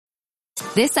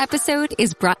This episode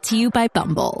is brought to you by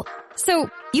Bumble. So,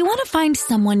 you want to find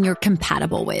someone you're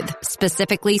compatible with,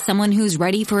 specifically someone who's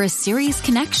ready for a serious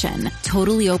connection,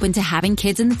 totally open to having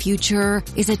kids in the future,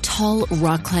 is a tall,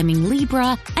 rock-climbing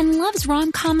Libra, and loves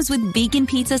rom-coms with vegan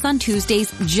pizzas on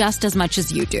Tuesdays just as much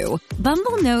as you do.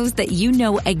 Bumble knows that you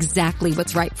know exactly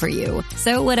what's right for you.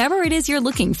 So whatever it is you're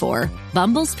looking for,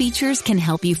 Bumble's features can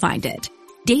help you find it.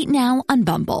 Date now on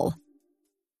Bumble.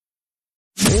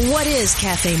 What is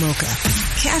Cafe Mocha?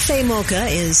 Cafe Mocha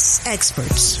is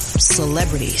experts,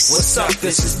 celebrities. What's up?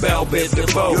 This is Belle Biv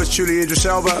DeVoe. Yours truly, Idris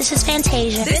Elba. This is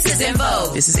Fantasia. This is En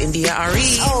Vogue. This is India Ari.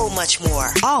 So much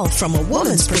more. All from a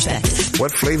woman's perspective.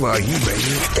 What flavor are you, baby?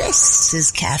 This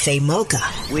is Cafe Mocha.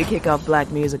 We kick off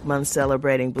Black Music Month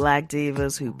celebrating Black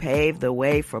divas who paved the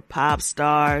way for pop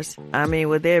stars. I mean,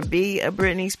 would there be a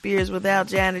Britney Spears without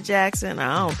Janet Jackson?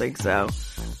 I don't think so.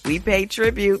 We pay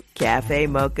tribute. Cafe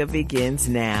Mocha begins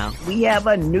now. We have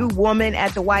a new woman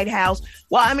at the White House.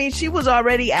 Well, I mean, she was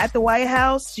already at the White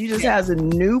House. She just has a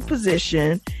new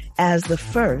position as the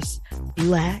first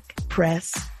Black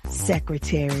press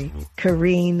secretary,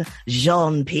 Karine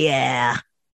Jean-Pierre.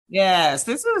 Yes,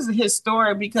 this is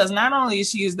historic because not only is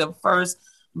she the first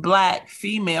Black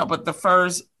female, but the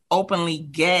first openly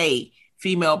gay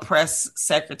female press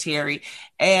secretary.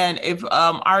 And if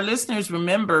our listeners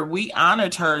remember, we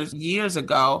honored her years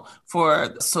ago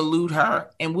for Salute Her.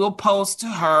 And we'll post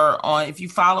her on, if you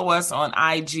follow us on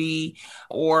IG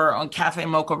or on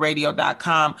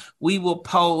cafemocharadio.com, we will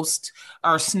post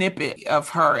our snippet of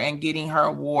her and getting her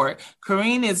award.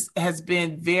 Karine has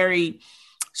been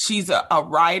she's a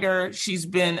writer. She's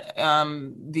been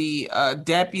the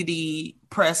deputy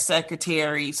press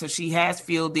secretary. So she has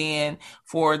filled in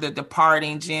for the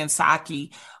departing Jen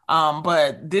Psaki.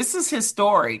 But this is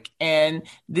historic. And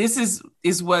this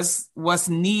is what's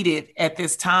needed at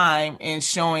this time in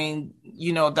showing,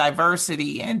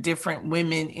 diversity and different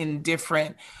women in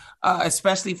different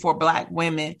especially for Black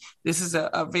women. This is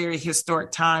a very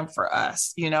historic time for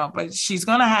us, but she's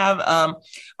going to have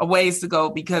a ways to go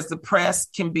because the press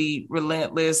can be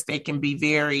relentless. They can be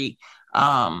very,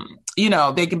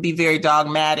 they can be very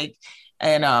dogmatic.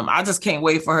 And I just can't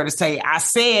wait for her to say, I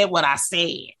said what I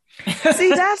said.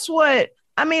 See, that's what,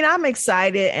 I'm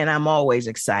excited and I'm always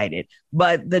excited,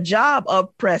 but the job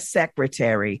of press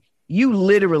secretary, you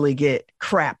literally get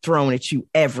crap thrown at you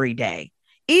every day.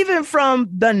 Even from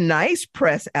the nice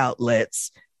press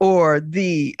outlets or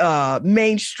the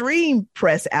mainstream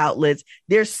press outlets,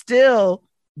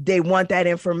 they want that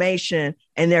information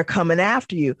and they're coming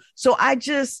after you. So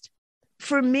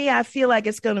for me, I feel like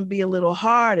it's going to be a little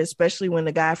hard, especially when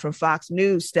the guy from Fox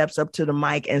News steps up to the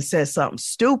mic and says something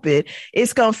stupid.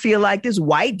 It's going to feel like this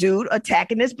white dude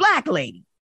attacking this Black lady.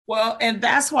 Well, and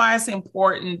that's why it's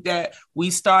important that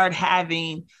we start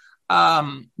having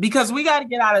because we got to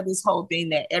get out of this whole thing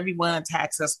that everyone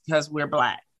attacks us because we're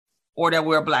Black or that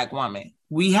we're a Black woman.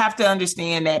 We have to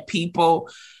understand that people,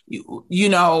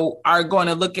 are going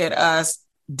to look at us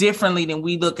differently than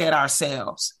we look at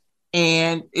ourselves.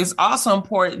 And it's also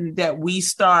important that we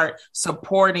start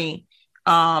supporting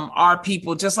our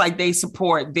people just like they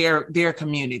support their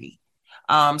community.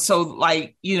 So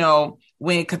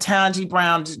when Ketanji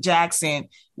Brown Jackson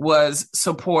was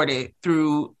supported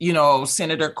through,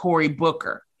 Senator Cory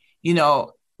Booker,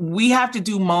 we have to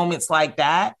do moments like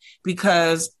that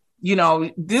because,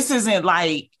 this isn't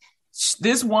like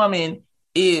this woman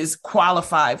is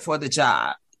qualified for the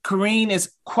job. Karine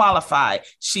is qualified.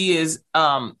 She is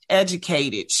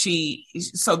educated.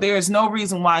 So there is no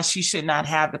reason why she should not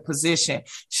have the position.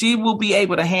 She will be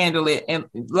able to handle it. And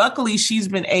luckily, she's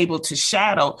been able to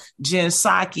shadow Jen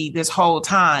Psaki this whole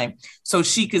time so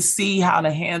she could see how to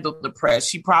handle the press.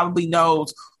 She probably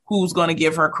knows who's going to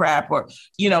give her crap or,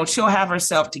 she'll have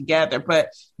herself together. But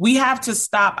we have to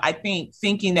stop, I think,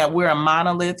 thinking that we're a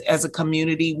monolith as a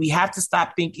community. We have to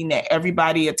stop thinking that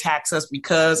everybody attacks us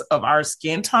because of our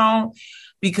skin tone,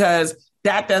 because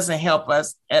that doesn't help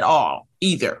us at all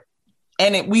either.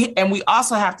 And we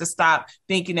also have to stop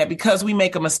thinking that because we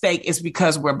make a mistake, it's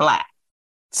because we're Black.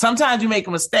 Sometimes you make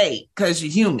a mistake because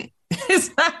you're human.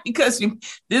 It's not because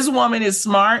this woman is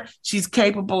smart. She's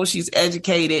capable. She's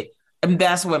educated. And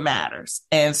that's what matters.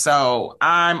 And so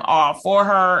I'm all for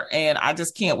her. And I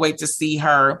just can't wait to see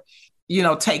her,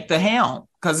 take the helm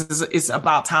because it's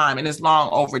about time and it's long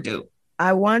overdue.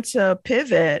 I want to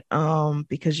pivot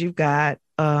because you've got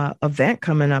an event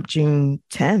coming up June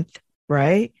 10th,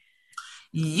 right?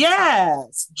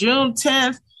 Yes, June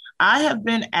 10th. I have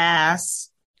been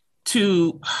asked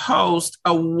to host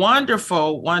a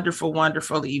wonderful, wonderful,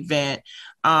 wonderful event.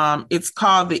 It's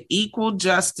called the Equal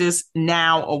Justice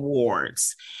Now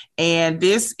Awards. And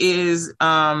this is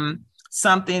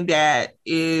something that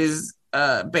is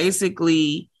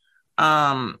basically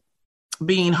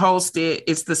being hosted.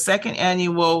 It's the second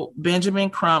annual Benjamin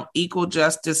Crump Equal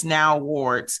Justice Now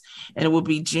Awards, and it will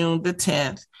be June the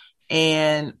 10th.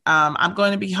 And I'm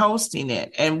going to be hosting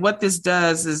it. And what this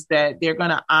does is that they're going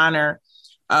to honor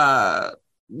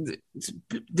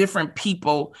different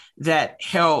people that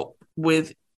help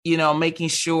with, making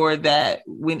sure that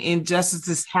when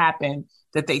injustices happen,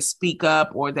 that they speak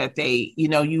up or that they,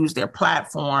 use their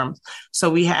platforms. So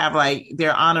we have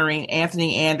they're honoring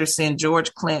Anthony Anderson,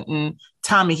 George Clinton,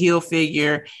 Tommy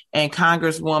Hilfiger, and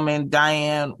Congresswoman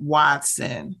Diane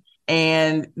Watson.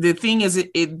 And the thing is,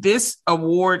 this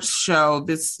awards show,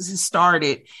 this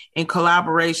started in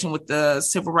collaboration with the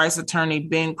civil rights attorney,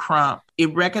 Ben Crump.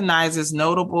 It recognizes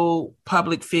notable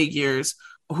public figures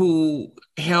who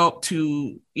help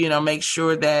to, make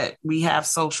sure that we have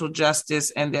social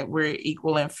justice and that we're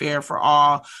equal and fair for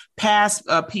all. Past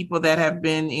people that have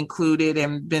been included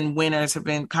and been winners have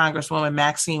been Congresswoman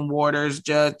Maxine Waters,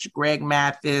 Judge Greg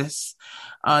Mathis,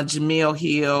 Jamil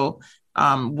Hill,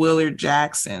 Willard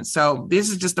Jackson. So this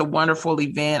is just a wonderful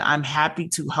event. I'm happy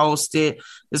to host it.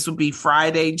 This will be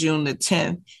Friday, June the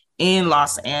 10th in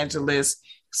Los Angeles.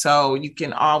 So you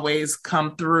can always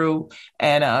come through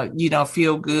and,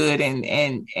 feel good and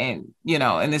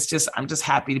it's just, I'm just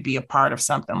happy to be a part of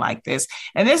something like this.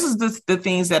 And this is the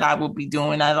things that I will be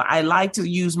doing. I like to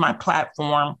use my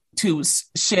platform to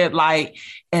shed light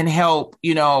and help,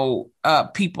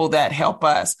 people that help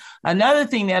us. Another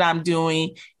thing that I'm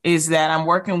doing is that I'm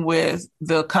working with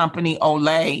the company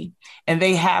Olay, and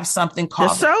they have something called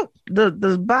the soap,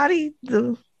 the body.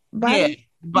 Yeah,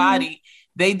 body.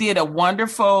 They did a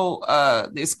wonderful,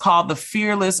 it's called the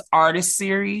Fearless Artist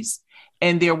Series,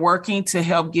 and they're working to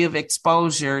help give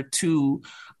exposure to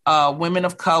women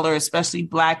of color, especially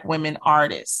Black women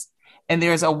artists. And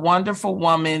there's a wonderful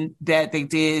woman that they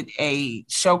did a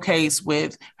showcase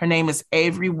with. Her name is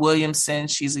Avery Williamson.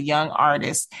 She's a young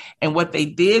artist. And what they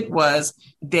did was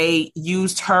they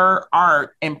used her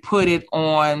art and put it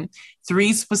on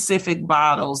 3 specific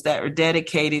bottles that are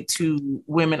dedicated to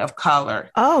women of color.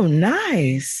 Oh,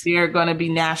 nice. They're going to be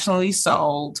nationally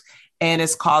sold. And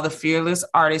it's called the Fearless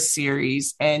Artist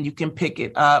Series. And you can pick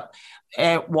it up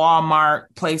at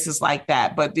Walmart, places like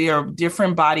that. But there are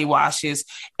different body washes,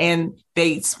 and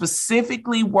they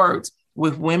specifically worked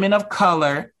with women of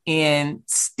color in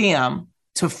STEM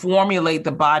to formulate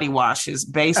the body washes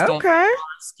based on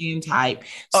skin type.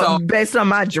 So based on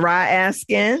my dry ass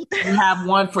skin, you have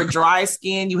one for dry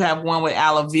skin, you have one with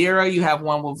aloe vera, you have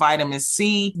one with vitamin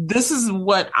C. This is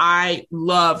what I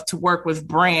love, to work with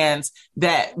brands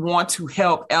that want to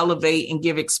help elevate and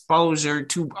give exposure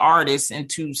to artists and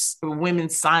to women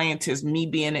scientists, me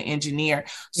being an engineer.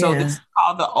 So this is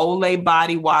called the Olay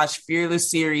Body Wash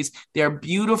Fearless Series. They're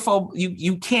beautiful.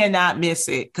 You cannot miss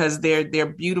it because they're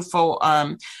beautiful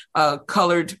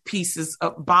colored pieces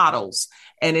of bottles.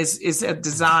 And it's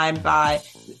designed by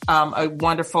a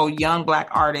wonderful young Black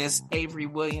artist, Avery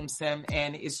Williamson.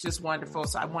 And it's just wonderful.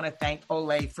 So I want to thank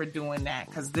Olay for doing that,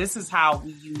 because this is how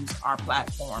we use our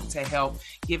platform to help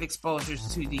give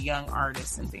exposures to the young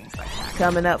artists and things like that.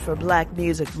 Coming up for Black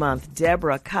Music Month,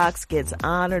 Deborah Cox gets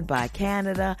honored by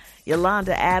Canada.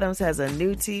 Yolanda Adams has a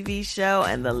new TV show,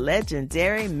 and the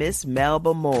legendary Miss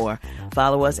Melba Moore.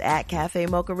 Follow us at Cafe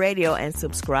Mocha Radio and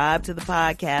subscribe to the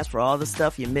podcast for all the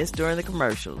stuff you missed during the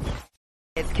commercials.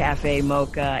 It's Cafe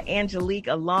Mocha. Angelique,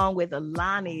 along with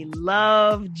Alani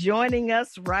Love, joining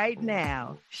us right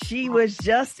now. She was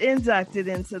just inducted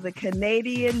into the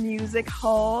Canadian Music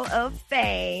Hall of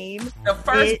Fame. The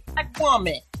first Black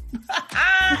woman.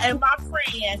 And my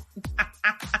friend.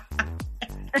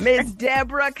 Miss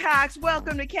Deborah Cox,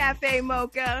 welcome to Cafe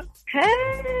Mocha.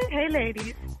 Hey,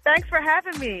 ladies. Thanks for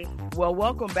having me. Well,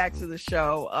 welcome back to the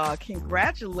show.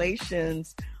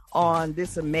 Congratulations on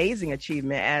this amazing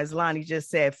achievement. As Lonnie just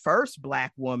said, first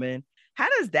Black woman. How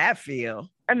does that feel?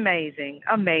 Amazing.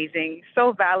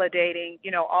 So validating,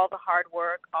 all the hard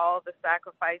work, all the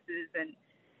sacrifices.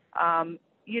 And,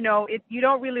 you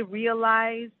don't really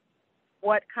realize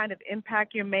what kind of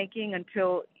impact you're making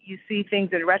until you see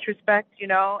things in retrospect,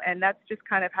 and that's just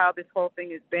kind of how this whole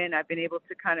thing has been. I've been able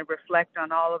to kind of reflect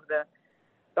on all of the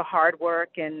hard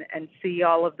work and see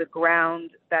all of the ground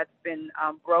that's been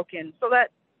broken, so that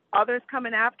others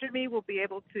coming after me will be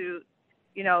able to,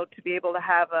 to be able to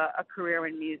have a career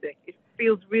in music. It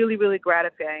feels really, really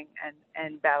gratifying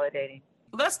and validating.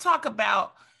 Let's talk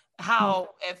about how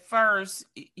at first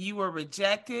you were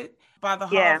rejected by the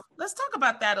Hall. Let's talk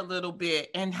about that a little bit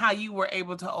and how you were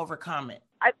able to overcome it.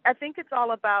 I think it's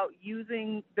all about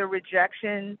using the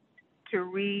rejection to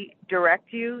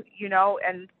redirect you,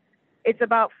 and it's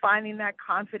about finding that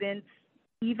confidence,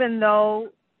 even though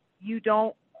you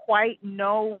don't quite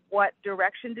know what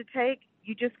direction to take.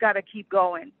 You just got to keep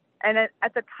going. And at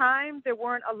the time, there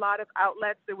weren't a lot of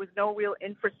outlets. There was no real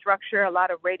infrastructure. A lot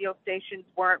of radio stations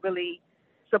weren't really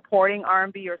supporting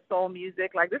R&B or soul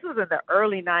music. Like, this was in the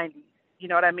early 90s. You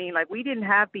know what I mean? Like, we didn't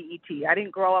have BET. I didn't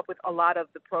grow up with a lot of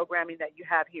the programming that you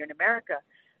have here in America.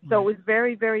 So it was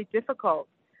very, very difficult.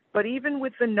 But even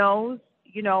with the no's,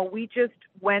 you know, we just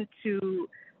went to,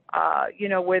 you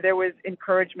know, where there was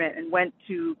encouragement, and went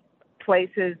to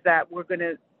places that were going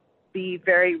to be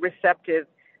very receptive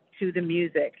to the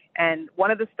music. And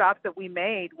one of the stops that we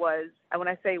made was, and when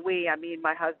I say we, I mean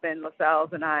my husband, Lascelles,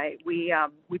 and I, we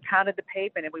pounded the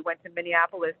pavement, and we went to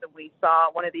Minneapolis, and we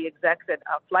saw one of the execs at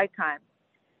Flight Time,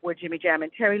 where Jimmy Jam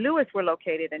and Terry Lewis were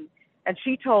located. And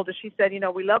she told us, she said, you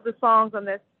know, we love the songs on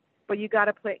this, but you got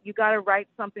to write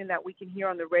something that we can hear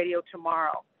on the radio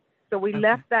tomorrow. So we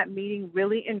left that meeting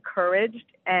really encouraged,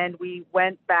 and we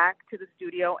went back to the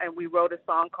studio, and we wrote a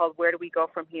song called Where Do We Go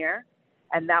From Here?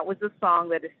 And that was the song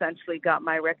that essentially got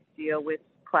my record deal with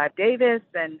Clive Davis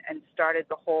and started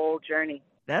the whole journey.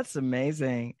 That's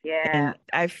amazing. Yeah. And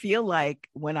I feel like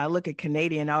when I look at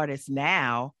Canadian artists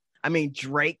now, I mean,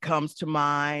 Drake comes to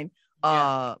mind,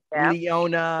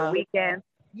 Leona. The Weeknd.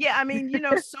 Yeah, I mean, you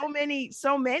know, so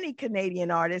many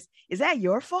Canadian artists. Is that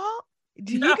your fault?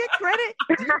 Do you get credit?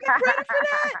 Do you get credit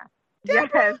for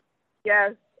that?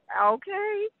 Yes.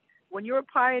 Okay. When you're a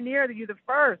pioneer, you're the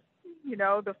first. You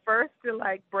know, the first to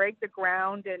like break the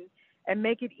ground and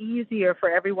make it easier for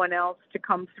everyone else to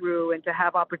come through and to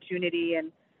have opportunity.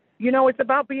 And, you know, it's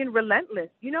about being relentless.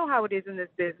 You know how it is in this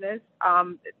business,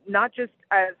 not just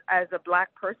as a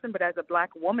Black person, but as a Black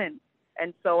woman.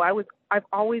 And so I've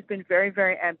always been very,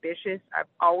 very ambitious. I've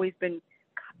always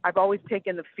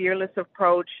taken the fearless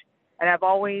approach, and I've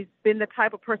always been the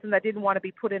type of person that didn't want to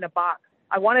be put in a box.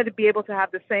 I wanted to be able to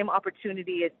have the same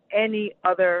opportunity as any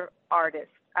other artist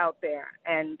out there.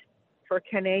 And for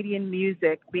Canadian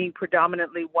music, being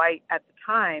predominantly white at the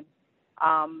time,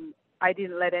 I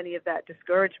didn't let any of that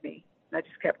discourage me. I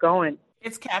just kept going.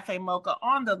 It's Cafe Mocha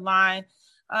on the line.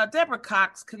 Deborah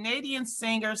Cox, Canadian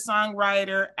singer,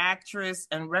 songwriter, actress,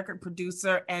 and record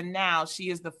producer. And now she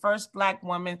is the first Black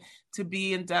woman to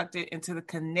be inducted into the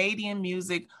Canadian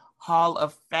Music Hall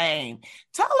of Fame.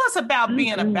 Tell us about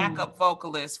being a backup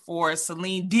vocalist for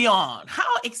Celine Dion.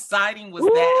 How exciting was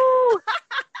that?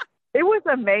 It was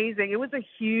amazing. It was a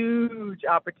huge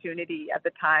opportunity at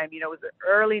the time. You know, it was the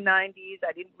early 90s.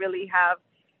 I didn't really have,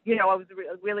 you know, I was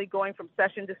really going from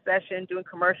session to session, doing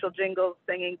commercial jingles,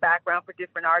 singing background for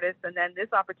different artists. And then this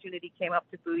opportunity came up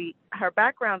to be her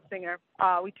background singer.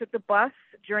 We took the bus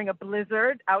during a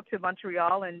blizzard out to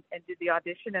Montreal and did the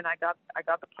audition, and I got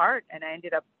the part, and I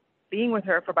ended up being with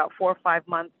her for about 4 or 5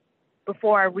 months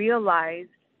before I realized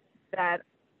that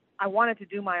I wanted to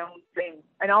do my own thing.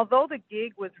 And although the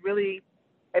gig was really,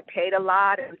 it paid a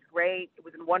lot, it was great, it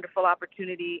was a wonderful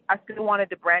opportunity, I still wanted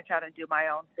to branch out and do my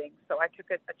own thing. So I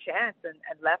took a chance and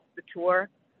left the tour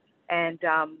and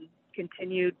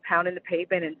continued pounding the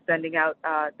pavement and sending out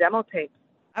demo tapes.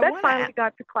 That finally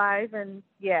got to Clive, and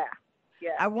yeah.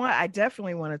 I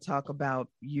definitely want to talk about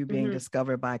you being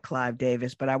discovered by Clive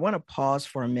Davis, but I want to pause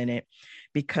for a minute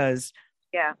because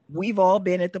we've all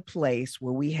been at the place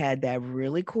where we had that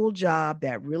really cool job,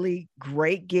 that really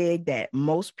great gig that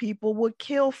most people would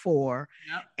kill for.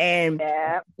 Yep. And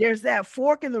there's that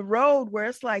fork in the road where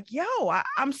it's like, yo,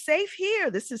 I'm safe here.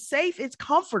 This is safe. It's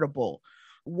comfortable.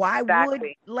 Why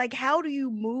would, how do you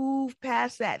move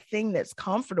past that thing that's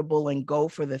comfortable and go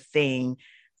for the thing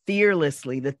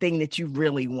fearlessly, the thing that you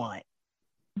really want?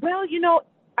 Well, you know,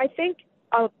 I think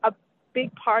a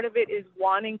big part of it is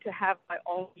wanting to have my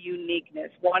own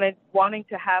uniqueness, wanting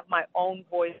to have my own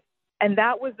voice. And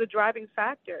that was the driving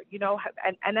factor, you know,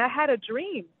 and I had a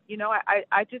dream, you know,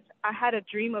 I had a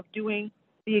dream of doing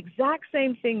the exact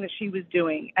same thing that she was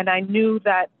doing. And I knew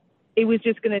that it was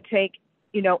just going to take,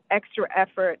 you know, extra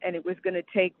effort, and it was going to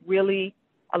take really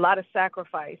a lot of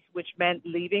sacrifice, which meant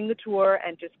leaving the tour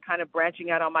and just kind of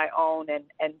branching out on my own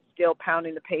and still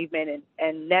pounding the pavement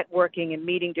and networking and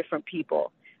meeting different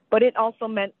people. But it also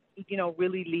meant, you know,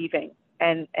 really leaving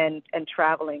and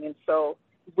traveling. And so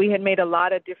we had made a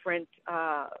lot of different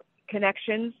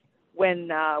connections when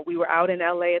we were out in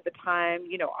LA at the time.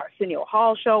 You know, Arsenio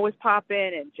Hall show was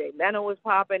popping and Jay Leno was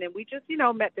popping, and we just, you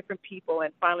know, met different people.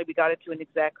 And finally we got it to an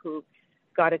exec who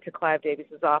got it to Clive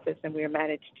Davis's office, and we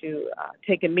managed to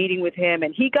take a meeting with him,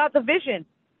 and he got the vision.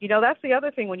 You know, that's the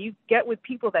other thing. When you get with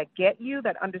people that get you,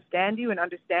 that understand you and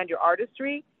understand your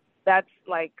artistry, that's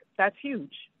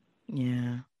huge.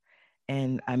 Yeah.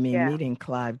 And I mean, Yeah. meeting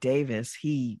Clive Davis,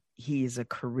 he is a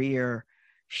career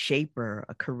shaper,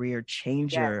 a career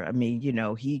changer. I mean,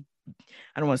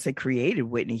 I don't want to say created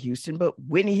Whitney Houston, but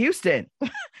Whitney Houston,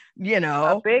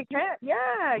 A big hit.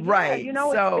 Yeah. Right.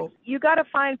 So you got to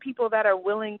find people that are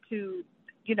willing to,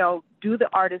 do the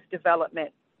artist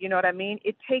development. You know what I mean?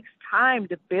 It takes time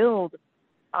to build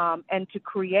and to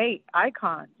create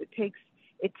icons. It takes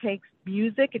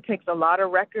music. It takes a lot of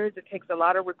records. It takes a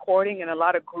lot of recording and a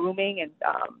lot of grooming and,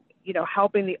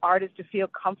 helping the artist to feel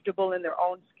comfortable in their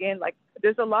own skin. Like,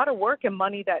 there's a lot of work and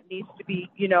money that needs to be,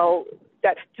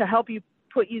 that to help you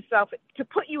put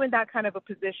you in that kind of a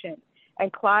position.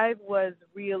 And Clive was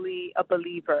really a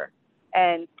believer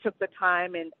and took the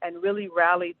time and really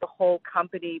rallied the whole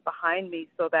company behind me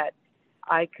so that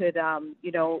I could,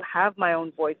 have my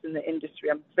own voice in the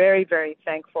industry. I'm very, very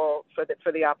thankful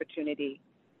for the opportunity,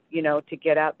 to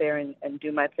get out there and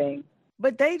do my thing.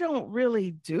 But they don't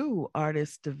really do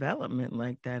artist development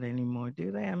like that anymore,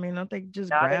 do they? I mean, don't they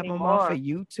just grab them off of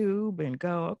YouTube and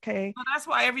go, okay? Well, that's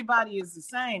why everybody is the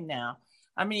same now.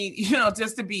 I mean,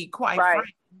 just to be quite frank,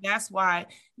 that's why,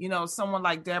 someone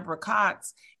like Deborah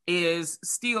Cox is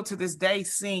still to this day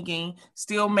singing,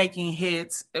 still making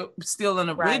hits, still an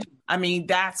original. Right. I mean,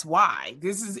 that's why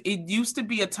it used to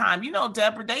be a time,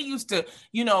 Deborah, they used to,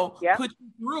 put you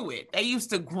through it. They used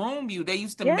to groom you. They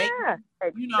used to make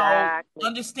you,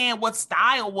 understand what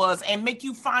style was and make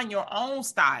you find your own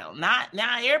style. Not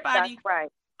now everybody. That's right.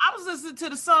 I was listening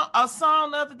to a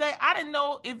song the other day. I didn't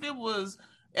know if it was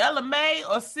Ella Mai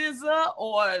or SZA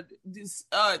or this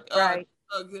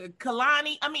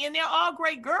Kalani. I mean, and they're all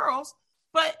great girls,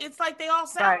 but it's like they all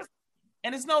sound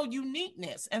and there's no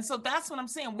uniqueness. And so that's what I'm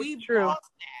saying. We've lost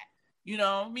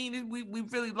that.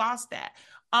 We've really lost that.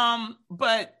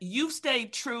 But you've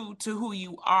stayed true to who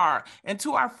you are. And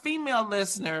to our female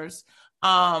listeners,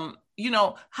 how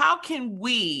can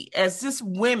we as just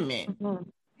women,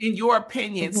 in your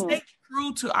opinion, stay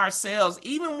true to ourselves,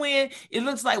 even when it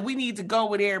looks like we need to go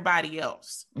with everybody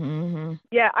else?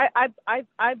 Yeah,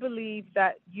 I believe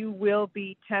that you will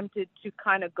be tempted to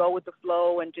kind of go with the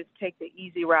flow and just take the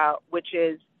easy route, which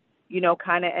is,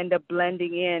 kind of end up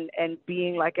blending in and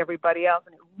being like everybody else.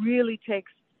 And it really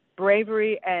takes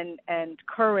bravery and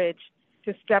courage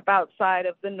to step outside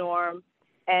of the norm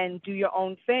and do your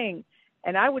own thing.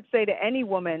 And I would say to any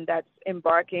woman that's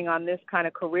embarking on this kind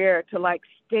of career to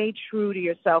stay true to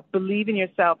yourself, believe in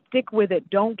yourself, stick with it,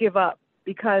 don't give up,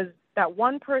 because that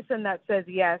one person that says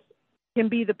yes can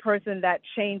be the person that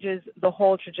changes the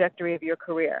whole trajectory of your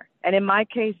career. And in my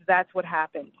case, that's what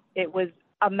happened. It was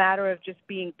a matter of just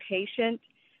being patient,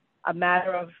 a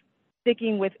matter of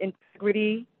sticking with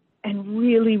integrity and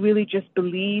really, really just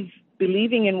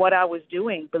believing in what I was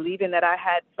doing, believing that I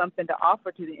had something to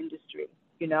offer to the industry,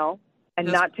 and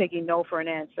not taking no for an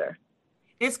answer.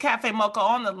 It's Cafe Mocha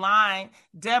on the line.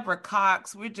 Deborah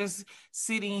Cox. We're just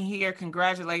sitting here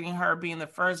congratulating her being the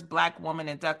first Black woman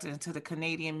inducted into the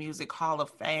Canadian Music Hall of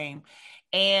Fame.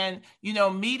 And,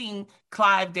 meeting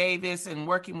Clive Davis and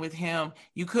working with him,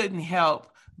 you couldn't help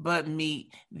but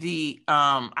meet the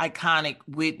iconic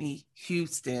Whitney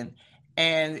Houston.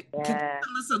 And can you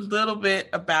tell us a little bit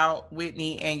about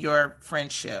Whitney and your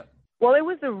friendship? Well, it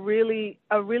was a really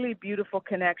beautiful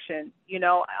connection.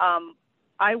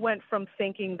 I went from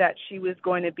thinking that she was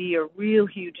going to be a real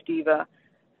huge diva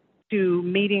to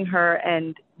meeting her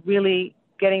and really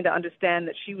getting to understand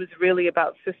that she was really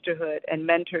about sisterhood and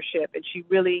mentorship. And she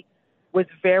really was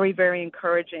very, very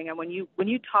encouraging. And when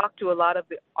you talk to a lot of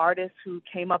the artists who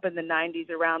came up in the 90s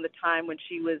around the time when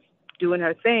she was doing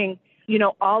her thing,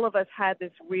 all of us had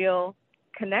this real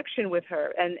connection with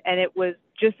her. And it was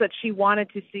just that she wanted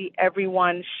to see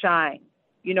everyone shine.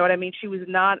 You know what I mean? She was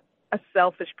not a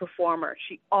selfish performer.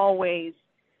 She always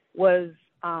was,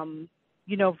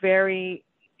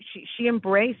 she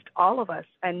embraced all of us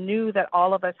and knew that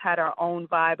all of us had our own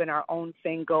vibe and our own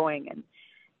thing going.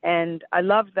 And I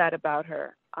loved that about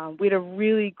her. We had a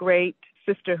really great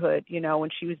sisterhood, when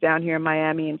she was down here in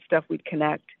Miami and stuff, we'd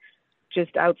connect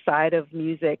just outside of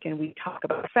music and we'd talk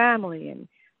about family. And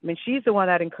I mean, she's the one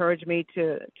that encouraged me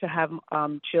to have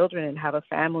children and have a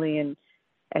family and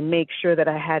make sure that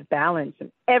I had balance. And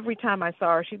every time I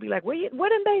saw her, she'd be like, where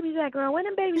them babies at, girl? Where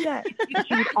them babies at?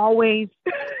 She would always,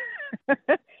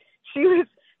 she was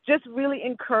just really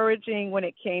encouraging when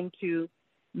it came to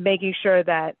making sure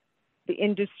that the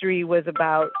industry was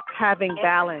about having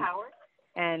balance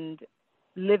and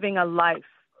living a life,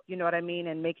 you know what I mean?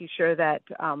 And making sure that,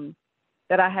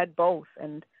 that I had both.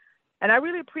 And I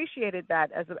really appreciated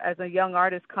that as a young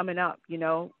artist coming up,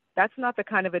 That's not the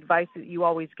kind of advice that you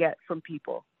always get from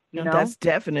people, You know? That's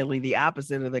definitely the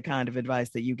opposite of the kind of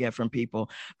advice that you get from people.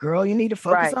 Girl, you need to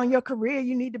focus on your career.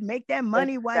 You need to make that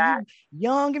money while you're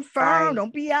young and firm. Right.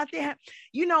 Don't be out there.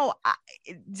 You know,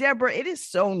 Deborah, it is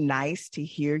so nice to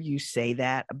hear you say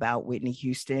that about Whitney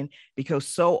Houston, because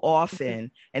so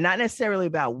often, and not necessarily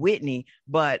about Whitney,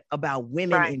 but about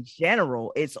women in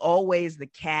general, it's always the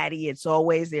catty. It's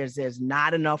always there's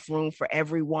not enough room for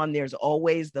everyone. There's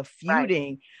always the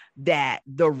feuding,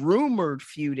 the rumored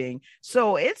feuding.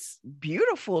 So it's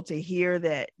beautiful to hear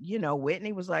that, you know,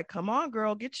 Whitney was like, come on,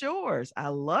 girl, get yours. I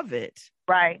love it.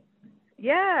 Right.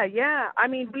 Yeah. I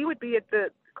mean, we would be at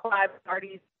the Clive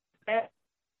parties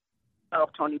of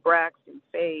Toni Braxton,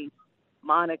 Faith,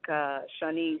 Monica,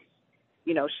 Shanice,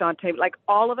 you know, Shantae, like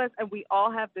all of us, and we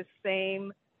all have the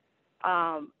same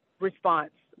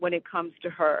response when it comes to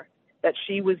her, that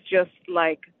she was just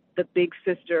like the big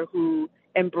sister who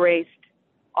embraced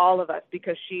all of us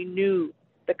because she knew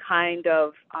the kind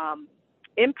of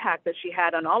impact that she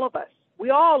had on all of us. We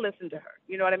all listened to her,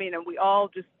 you know what I mean? And we all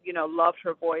just, you know, loved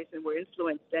her voice and were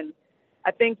influenced. And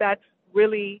I think that's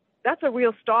a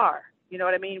real star. You know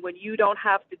what I mean? When you don't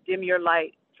have to dim your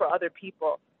light for other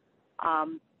people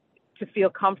to feel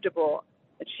comfortable.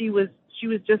 And she was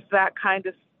just that kind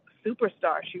of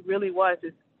superstar. She really was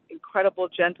this incredible,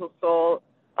 gentle soul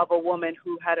of a woman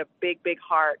who had a big, big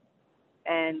heart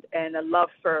and a love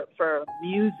for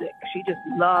music. She just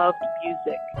loved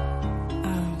music.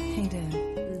 Hey,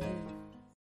 Dad.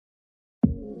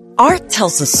 Art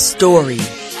tells a story,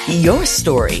 your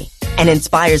story, and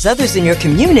inspires others in your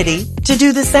community to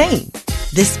do the same.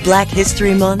 This Black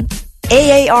History Month,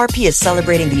 AARP is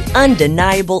celebrating the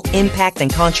undeniable impact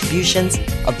and contributions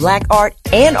of Black art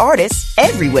and artists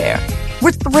everywhere.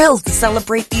 We're thrilled to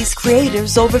celebrate these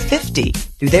creators over 50.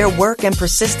 Through their work and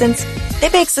persistence, they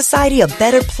make society a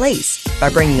better place by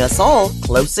bringing us all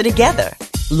closer together.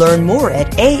 Learn more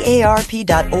at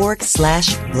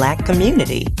aarp.org/Black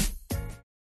community.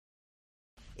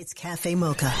 It's Cafe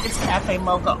Mocha. It's Cafe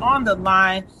Mocha. On the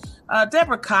line,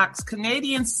 Deborah Cox,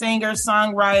 Canadian singer,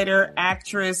 songwriter,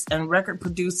 actress, and record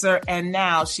producer. And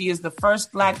now she is the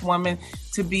first Black woman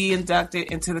to be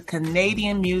inducted into the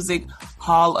Canadian Music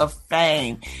Hall of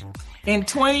Fame. In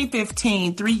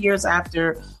 2015, 3 years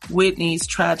after Whitney's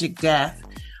tragic death,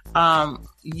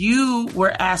 you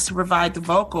were asked to provide the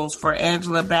vocals for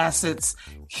Angela Bassett's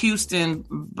Houston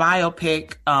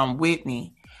biopic,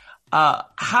 Whitney.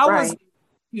 How was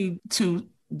it to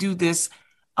do this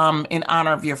in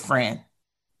honor of your friend?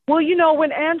 Well, you know,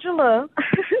 when Angela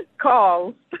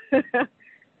calls,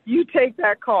 you take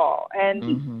that call.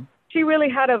 And she really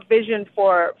had a vision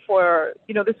for,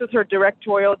 you know, this was her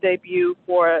directorial debut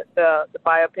for the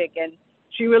biopic. And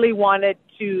she really wanted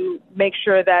to make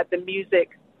sure that the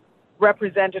music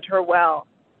represented her well.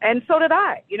 And so did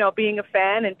I, you know, being a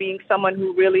fan and being someone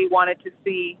who really wanted to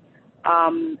see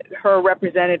her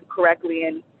represented correctly.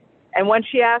 And when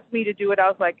she asked me to do it, I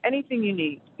was like, anything you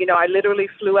need. You know, I literally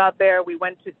flew out there. We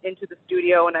went into the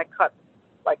studio and I cut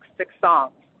like 6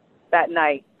 songs that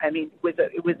night. I mean,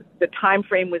 it was the time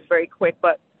frame was very quick,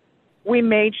 but we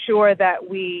made sure that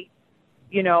we,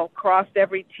 you know, crossed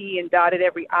every T and dotted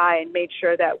every I and made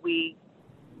sure that we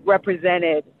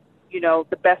represented, you know,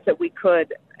 the best that we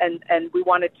could. And we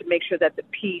wanted to make sure that the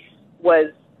piece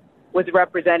was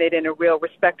represented in a real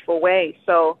respectful way.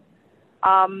 So,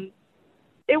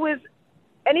 it was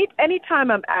any time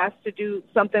I'm asked to do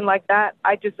something like that,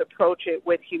 I just approach it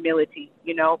with humility,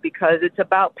 you know, because it's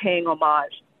about paying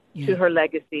homage to her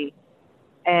legacy.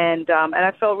 And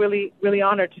I felt really, really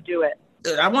honored to do it.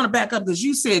 I want to back up because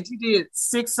you said you did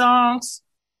 6 songs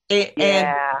and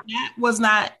that was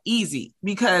not easy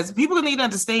because people need to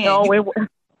understand. No,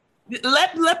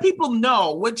 let people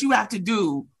know what you have to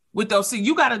do with those. So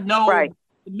you got to know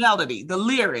the melody, the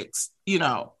lyrics, you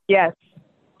know. Yes.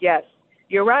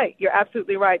 You're right. You're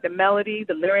absolutely right. The melody,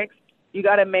 the lyrics, you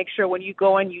got to make sure when you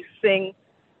go and you sing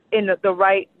in with the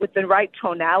right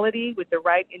tonality, with the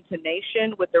right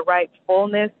intonation, with the right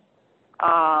fullness,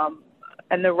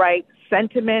 and the right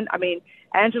sentiment. I mean,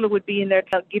 Angela would be in there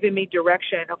giving me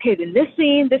direction. Okay, in this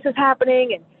scene, this is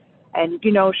happening, and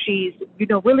you know, she's, you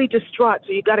know, really distraught.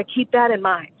 So you got to keep that in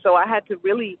mind. So I had to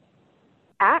really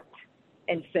act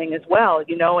and sing as well,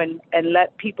 you know, and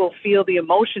let people feel the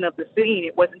emotion of the scene.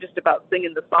 It wasn't just about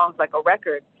singing the songs like a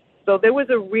record. So there was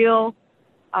a real,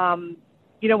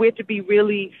 you know, we had to be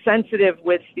really sensitive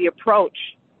with the approach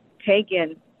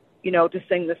taken, you know, to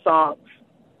sing the songs.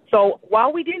 So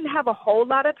while we didn't have a whole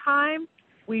lot of time,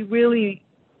 we really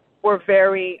were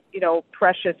very, you know,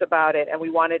 precious about it. And we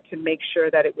wanted to make sure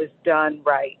that it was done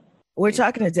right. We're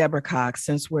talking to Deborah Cox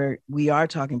since we are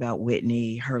talking about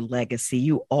Whitney, her legacy.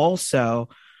 You also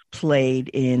played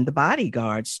in The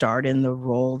Bodyguard, starred in the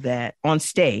role that on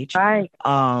stage. Right.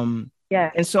 Yeah.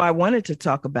 And so I wanted to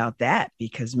talk about that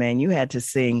because, man, you had to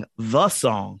sing the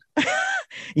song.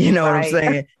 You know what I'm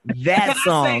saying? That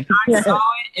song. I saw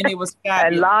it and it was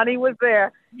fabulous. And Lonnie was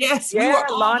there. Yes, yeah, we were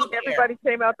all Lonnie. there. Everybody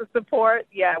came out to support.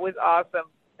 Yeah, it was awesome.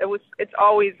 It's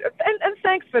always, and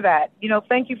thanks for that. You know,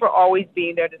 thank you for always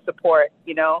being there to support.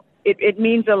 You know, it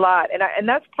means a lot, and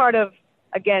that's part of,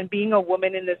 again, being a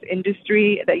woman in this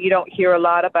industry that you don't hear a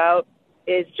lot about,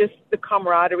 is just the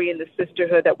camaraderie and the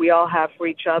sisterhood that we all have for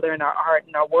each other in our art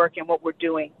and our work and what we're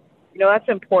doing. You know, that's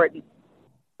important.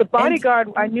 The Bodyguard,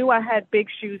 I knew I had big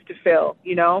shoes to fill,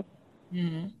 you know.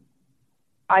 Mm-hmm.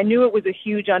 I knew it was a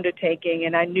huge undertaking,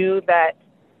 and I knew that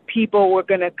people were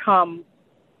going to come,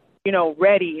 you know,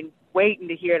 ready and waiting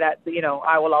to hear that, you know,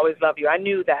 I will always love you. I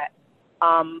knew that.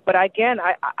 But again,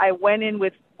 I went in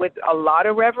with a lot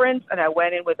of reverence, and I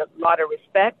went in with a lot of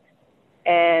respect,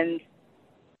 and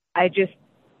I just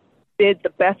did the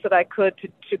best that I could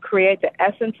to create the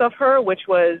essence of her, which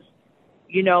was,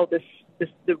 you know, the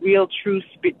real, true,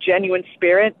 genuine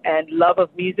spirit and love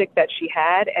of music that she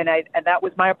had, and that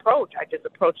was my approach. I just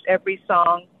approached every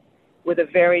song with a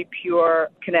very pure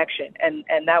connection, and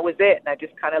that was it. And I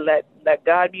just kind of let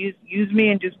God use me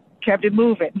and just kept it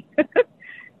moving.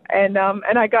 and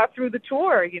I got through the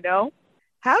tour, you know.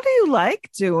 How do you like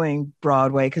doing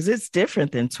Broadway? Because it's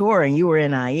different than touring. You were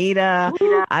in Aida.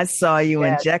 I saw you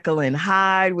in Jekyll and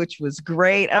Hyde, which was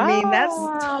great. I mean, that's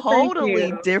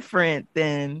totally different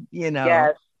than, you know.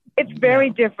 Yes, it's very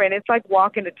different. It's like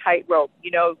walking a tightrope. You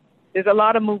know, there's a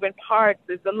lot of moving parts.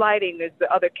 There's the lighting. There's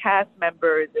the other cast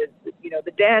members. There's, you know,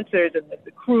 the dancers and the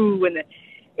crew. And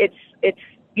it's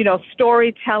you know,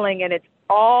 storytelling. And it's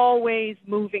always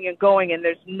moving and going. And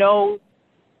there's no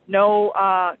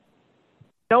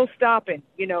stopping,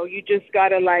 you know. You just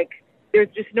gotta, like, there's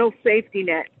just no safety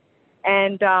net,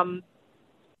 and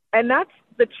that's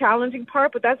the challenging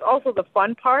part, but that's also the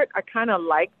fun part. I kind of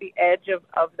like the edge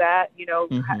of that, you know,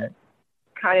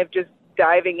 kind of just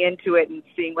diving into it and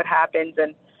seeing what happens,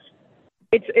 and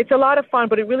it's a lot of fun,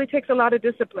 but it really takes a lot of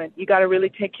discipline. You got to really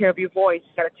take care of your voice.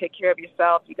 You got to take care of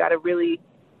yourself. You got to really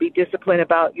be disciplined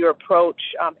about your approach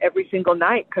every single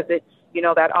night, because it's, you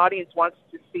know, that audience wants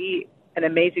to see an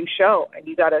amazing show, and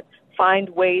you got to find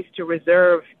ways to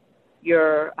reserve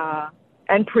your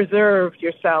and preserve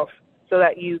yourself so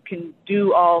that you can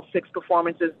do all 6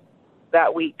 performances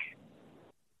that week.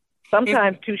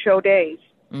 Sometimes 2 show days.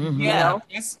 Yeah, you know?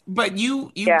 But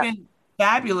you've been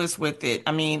fabulous with it.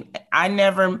 I mean, I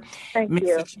never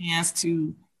missed a chance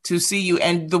to see you.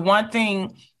 And the one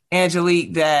thing,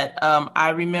 Angelique, that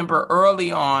I remember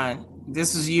early on,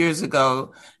 this was years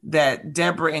ago, that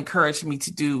Deborah encouraged me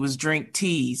to do was drink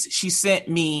teas. She sent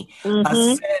me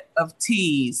a set of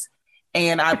teas,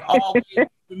 and I've always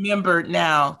remembered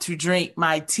now to drink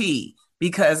my tea,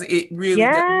 because it really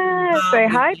stay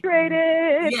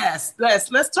hydrated. Yes,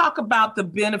 let's talk about the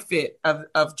benefit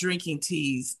of drinking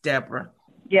teas, Deborah.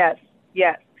 Yes.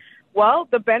 Well,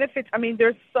 the benefits, I mean,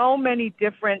 there's so many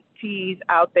different teas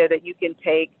out there that you can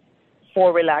take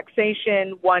for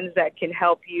relaxation, ones that can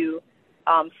help you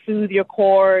soothe your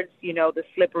cords, you know, the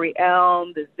slippery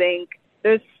elm, the zinc.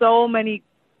 There's so many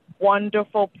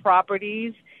wonderful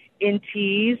properties in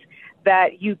teas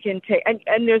that you can take,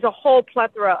 and there's a whole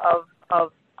plethora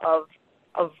of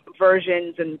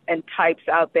versions and types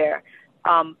out there.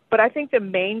 But I think the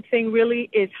main thing really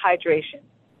is hydration.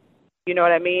 You know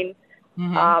what I mean?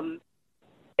 Mm-hmm.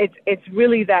 It's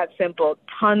really that simple.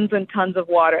 Tons and tons of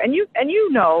water, and you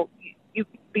know, you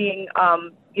being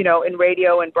you know, in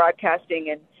radio and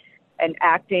broadcasting and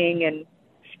acting and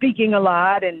speaking a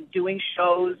lot and doing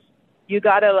shows, you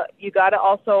gotta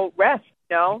also rest,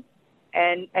 you know,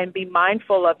 and be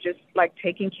mindful of just, like,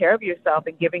 taking care of yourself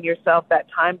and giving yourself that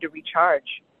time to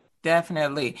recharge.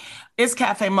 Definitely. It's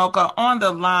Cafe Mocha. On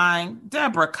the line,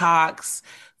 Deborah Cox,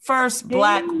 first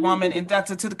Black woman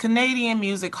inducted to the Canadian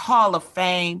Music Hall of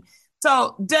Fame.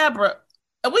 So, Deborah,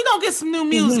 we're going to get some new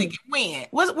music. When?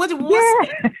 What's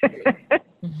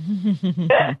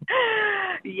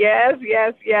Yes.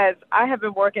 I have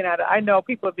been working at it. I know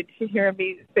people have been hearing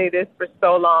me say this for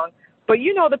so long. But,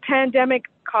 you know, the pandemic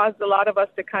caused a lot of us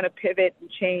to kind of pivot and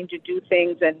change and do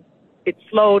things, and it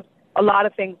slowed a lot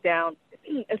of things down,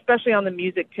 especially on the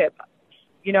music tip.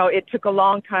 You know, it took a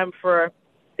long time for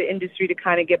the industry to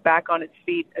kind of get back on its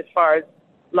feet as far as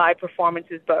live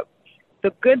performances. But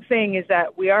the good thing is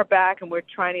that we are back, and we're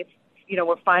trying to, you know,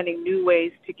 we're finding new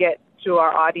ways to get to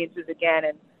our audiences again.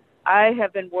 And I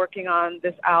have been working on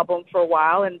this album for a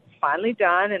while, and it's finally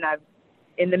done, and I'm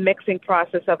in the mixing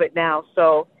process of it now.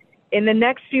 So in the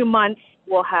next few months,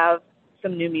 we'll have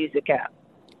some new music out.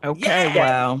 Okay,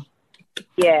 well.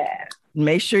 Yeah.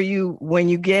 Make sure when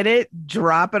you get it,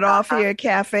 drop it off here at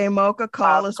Cafe Mocha.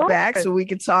 Call us back so we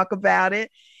can talk about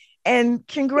it. And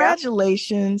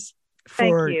congratulations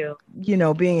for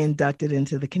being inducted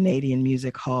into the Canadian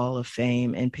Music Hall of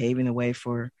Fame and paving the way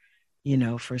for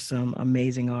some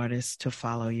amazing artists to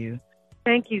follow you.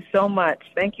 Thank you so much.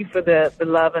 Thank you for the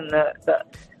love and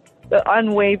the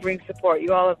unwavering support.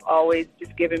 You all have always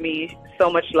just given me so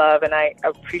much love, and I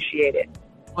appreciate it.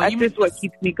 Well, that's just what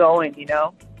keeps me going, You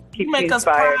make us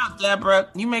proud, Deborah.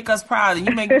 You make us proud. And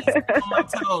you make me sit on my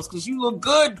toes because you look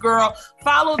good, girl.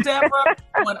 Follow Deborah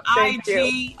on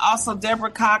IG, also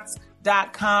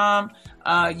DeborahCox.com.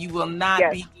 You will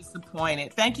not be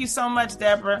disappointed. Thank you so much,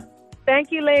 Deborah.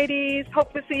 Thank you, ladies.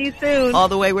 Hope to see you soon. All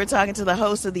the way, we're talking to the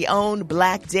host of the OWN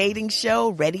Black Dating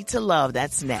Show, Ready to Love.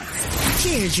 That's next.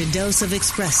 Here's your dose of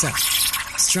espresso.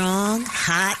 Strong,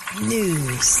 hot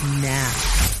news now.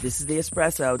 This is the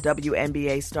Espresso.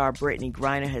 WNBA star Brittany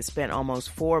Griner has spent almost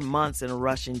 4 months in a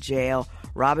Russian jail.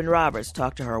 Robin Roberts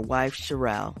talked to her wife,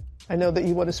 Sherelle. I know that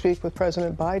you want to speak with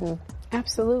President Biden.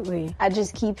 Absolutely. I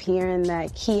just keep hearing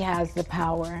that he has the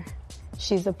power.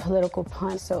 She's a political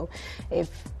pawn. So if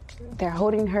they're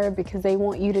holding her because they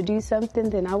want you to do something,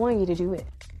 then I want you to do it.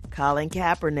 Colin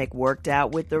Kaepernick worked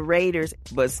out with the Raiders,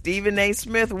 but Stephen A.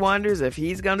 Smith wonders if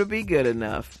he's going to be good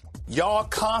enough. Y'all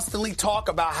constantly talk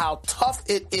about how tough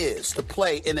it is to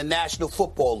play in the National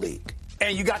Football League.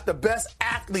 And you got the best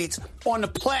athletes on the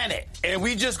planet. And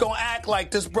we just gonna act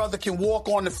like this brother can walk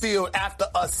on the field after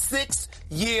a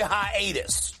 6-year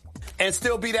hiatus and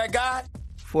still be that guy?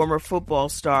 Former football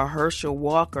star Herschel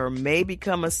Walker may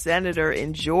become a senator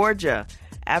in Georgia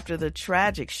after the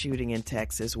tragic shooting in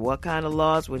Texas. What kind of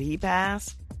laws would he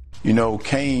pass?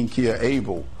 Cain killed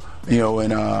Abel,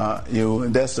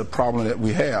 and that's the problem that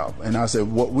we have. And I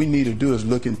said, what we need to do is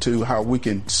look into how we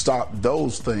can stop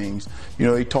those things.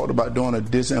 He talked about doing a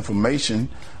disinformation.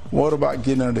 What about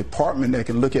getting a department that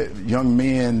can look at young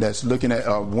men that's looking at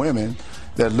women,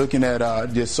 that's looking at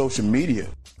just social media?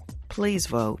 Please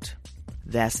vote.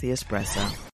 That's the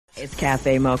Espresso. It's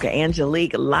Cafe Mocha.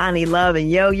 Angelique, Lonnie Love, and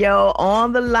Yo-Yo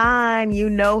on the line. You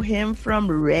know him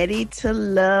from Ready to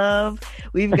Love.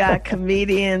 We've got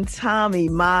comedian Tommy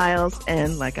Miles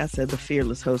and, like I said, the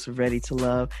fearless host of Ready to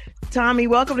Love. Tommy,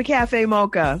 welcome to Cafe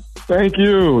Mocha. Thank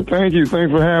you. Thanks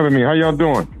for having me. How y'all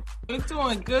doing? We're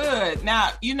doing good. Now,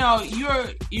 you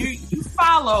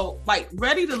follow like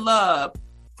Ready to Love.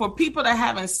 For people that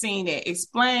haven't seen it,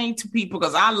 explain to people,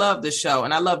 because I love the show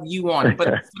and I love you on it, but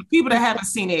for people that haven't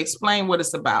seen it, explain what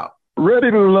it's about.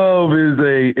 Ready to Love is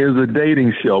a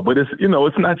dating show, but it's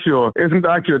not your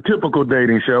typical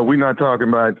dating show. We're not talking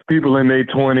about people in their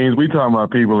 20s. We talking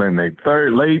about people in their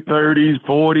late 30s,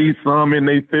 40s, some in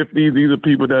their 50s. These are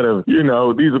people that are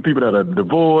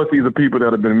divorced. These are people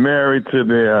that have been married to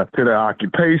their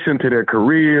occupation, to their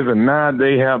careers, and now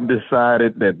they have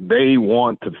decided that they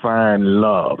want to find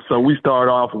love. So we start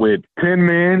off with 10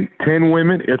 men, 10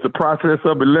 women. It's a process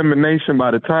of elimination.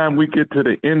 By the time we get to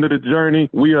the end of the journey,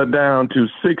 we are down to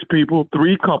 6 people,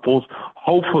 3 couples,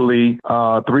 hopefully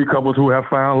 3 couples who have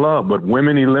found love. But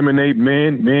women eliminate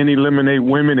men, men eliminate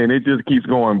women, and it just keeps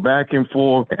going back and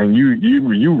forth. And you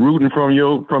rooting from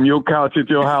your couch at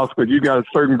your house, but you got a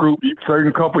certain group,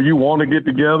 certain couple you want to get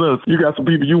together. You got some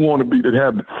people you want to be that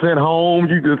have sent home.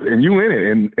 You in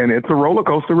it, and it's a roller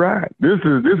coaster ride. This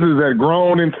is that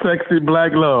grown and sexy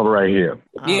black love right here.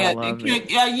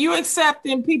 Yeah, you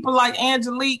accepting people like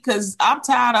Angelique, because I'm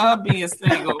tired of her being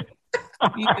single.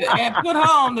 And put her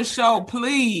on the show,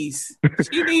 please.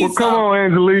 She needs come on,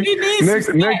 Angelique. Next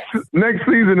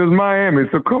season is Miami,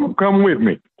 so come with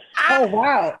me. Oh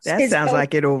wow, that sounds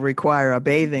like it'll require a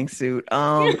bathing suit.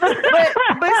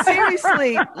 But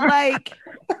seriously, like,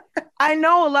 I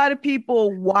know a lot of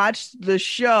people watch the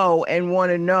show and want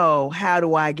to know, how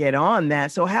do I get on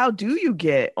that? So how do you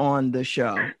get on the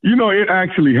show? It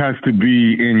actually has to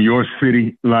be in your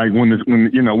city. Like when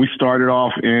we started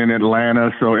off in Atlanta,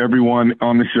 so everyone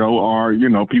on the show are,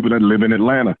 people that live in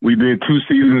Atlanta. We did 2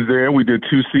 seasons there. We did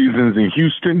 2 seasons in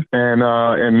Houston, and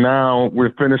now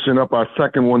we're finishing up our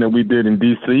second one that we did in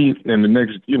DC. And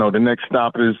the next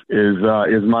stop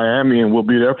is Miami, and we'll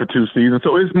be there for 2 seasons.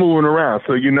 So it's moving around.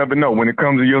 So you never know. When it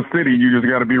comes to your city, you just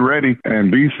got to be ready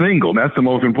and be single. That's the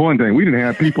most important thing. We didn't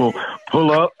have people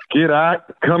pull up, get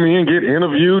out, come in, get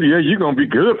interviewed. Yeah, you're going to be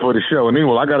good for the show. And then,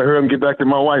 I got to hurry up and get back to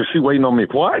my wife. She waiting on me.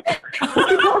 What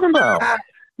you talking about?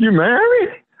 You married?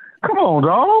 Come on,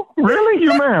 dog. Really?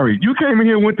 You married? You came in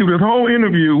here and went through this whole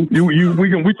interview.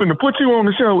 We finna put you on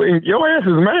the show, and your ass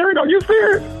is married? Are you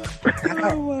serious?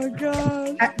 Oh, my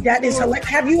God. That is hilarious.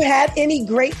 Have you had any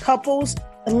great couples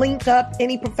link up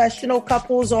any professional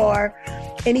couples or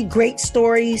any great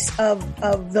stories of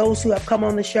those who have come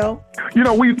on the show? You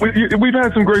know, we've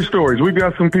had some great stories. We've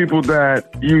got some people that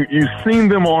you've seen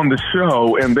them on the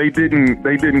show and they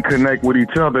didn't connect with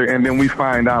each other, and then we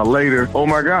find out later, oh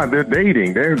my God, they're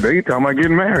dating. They're talking about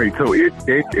getting married. So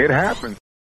it happens.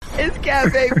 It's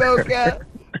Cafe Mocha.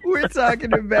 We're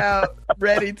talking about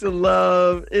Ready to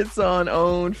Love. It's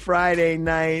on Friday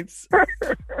nights.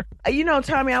 You know,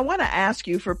 Tommy, I want to ask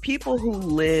you, for people who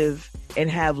live and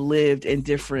have lived in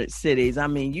different cities. I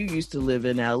mean, you used to live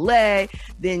in LA,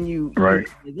 then you lived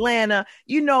in Atlanta.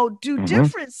 You know, do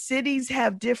different cities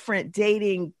have different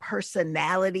dating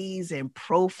personalities and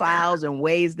profiles and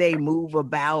ways they move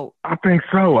about? I think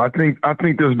so. I think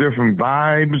there's different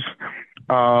vibes.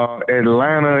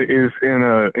 Atlanta is in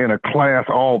a class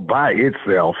all by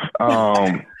itself.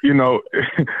 You know,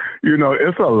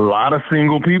 it's a lot of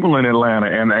single people in Atlanta,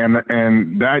 and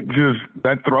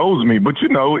that throws me. But you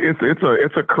know,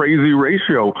 it's a crazy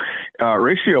ratio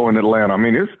in Atlanta. I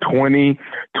mean, it's 20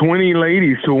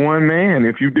 ladies to one man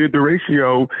if you did the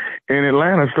ratio in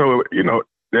Atlanta. So you know,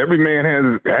 every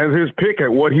man has his pick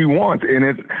at what he wants, and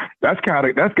that's got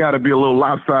to be a little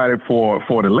lopsided for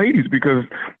the ladies, because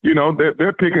you know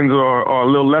their pickings are a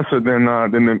little lesser than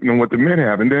what the men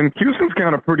have. And then Houston's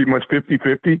kind of pretty much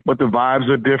 50-50, but the vibes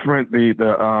are different. The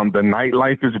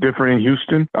nightlife is different in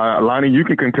Houston. Lonnie, you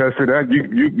can contest to that.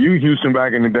 You Houston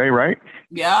back in the day, right?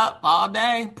 Yep, all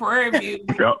day Prairie View.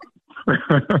 Yep.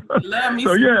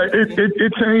 So yeah,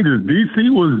 it changes. DC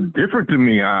was different to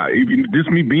me. Just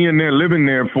me being there, living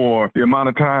there for the amount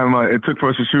of time it took for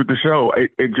us to shoot the show,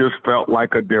 it just felt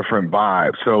like a different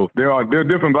vibe. So there are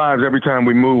different vibes every time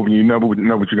we move, and you never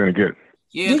know what you're gonna get.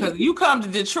 Yeah, because you come to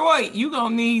Detroit, you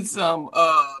gonna need some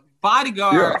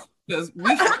bodyguards.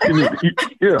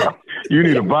 Yeah. You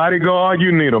need a bodyguard.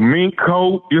 You need a mink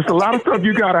coat. There's a lot of stuff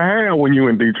you got to have when you're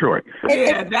in Detroit.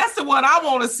 Yeah, that's the one I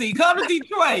want to see. Come to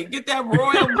Detroit. Get that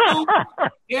royal blue.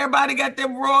 Everybody got that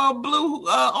royal blue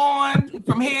on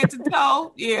from head to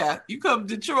toe. Yeah, you come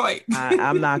to Detroit.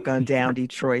 I'm not going down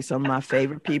Detroit. Some of my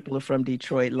favorite people are from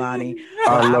Detroit, Lonnie.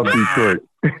 I love Detroit.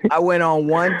 I went on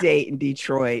one date in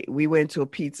Detroit. We went to a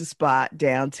pizza spot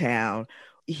downtown.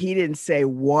 He didn't say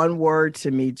one word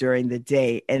to me during the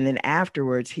date. And then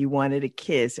afterwards, he wanted a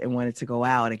kiss and wanted to go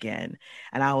out again.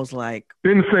 And I was like...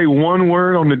 Didn't say one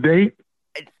word on the date?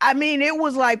 I mean, it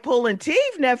was like pulling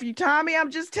teeth, nephew Tommy.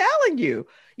 I'm just telling you.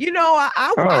 You know,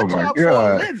 I talk for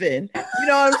a living. You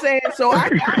know what I'm saying? So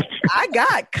I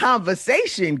got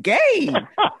conversation game.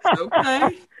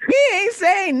 Okay. He ain't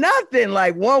saying nothing,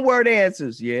 like one word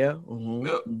answers. Yeah.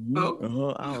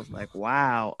 I was like,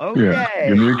 wow. Okay. Yeah.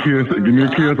 Give me a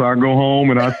kiss. I'll go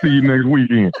home and I'll see you next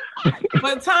weekend.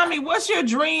 But Tommy, what's your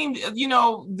dream? You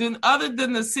know, other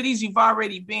than the cities you've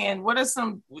already been, what are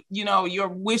some, you know, your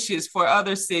wishes for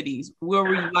other cities? Where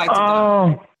would you like to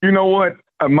go? You know what?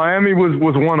 Miami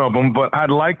was one of them, but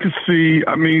I'd like to see.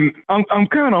 I mean, I'm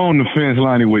kind of on the fence,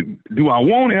 Lonnie. With do I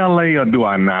want LA or do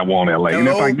I not want LA? And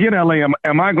if I get LA,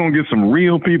 am I going to get some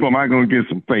real people? Am I going to get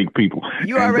some fake people?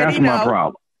 That's my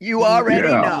problem. You already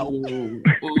know.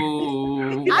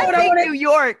 I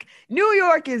think New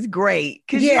York is great.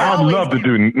 I'd love to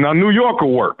do. Now, New York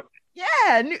will work.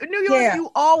 Yeah, New York, you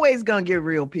always going to get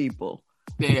real people.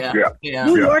 Yeah.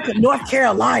 New York and North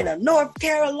Carolina. You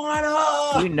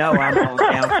know I'm going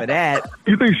down for that.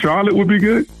 You think Charlotte would be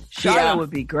good? Charlotte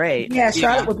would be great. Yeah,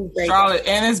 Charlotte would be great. Charlotte,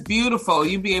 and it's beautiful.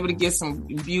 You'd be able to get some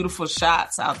beautiful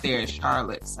shots out there in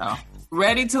Charlotte. So,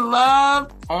 Ready to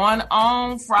Love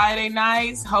on Friday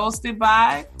nights, hosted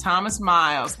by Thomas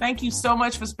Miles. Thank you so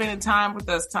much for spending time with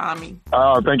us, Tommy.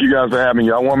 Oh, thank you guys for having me.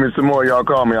 Y'all want me some more? Y'all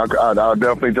call me. I'll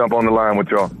definitely jump on the line with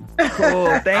y'all.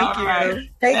 Cool. Thank you. Right.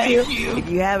 Thank you. If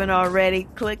you haven't already,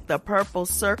 click the purple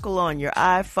circle on your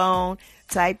iPhone,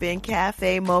 type in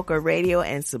Cafe Mocha Radio,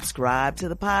 and subscribe to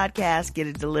the podcast. Get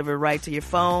it delivered right to your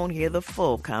phone. Hear the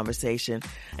full conversation.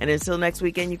 And until next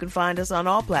weekend, you can find us on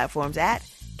all platforms at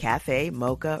Cafe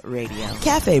Mocha Radio.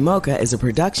 Cafe Mocha is a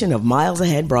production of Miles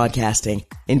Ahead Broadcasting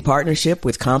in partnership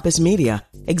with Compass Media.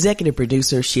 Executive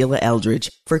producer Sheila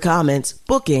Eldridge. For comments,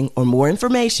 booking, or more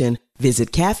information,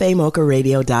 visit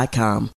cafemocharadio.com.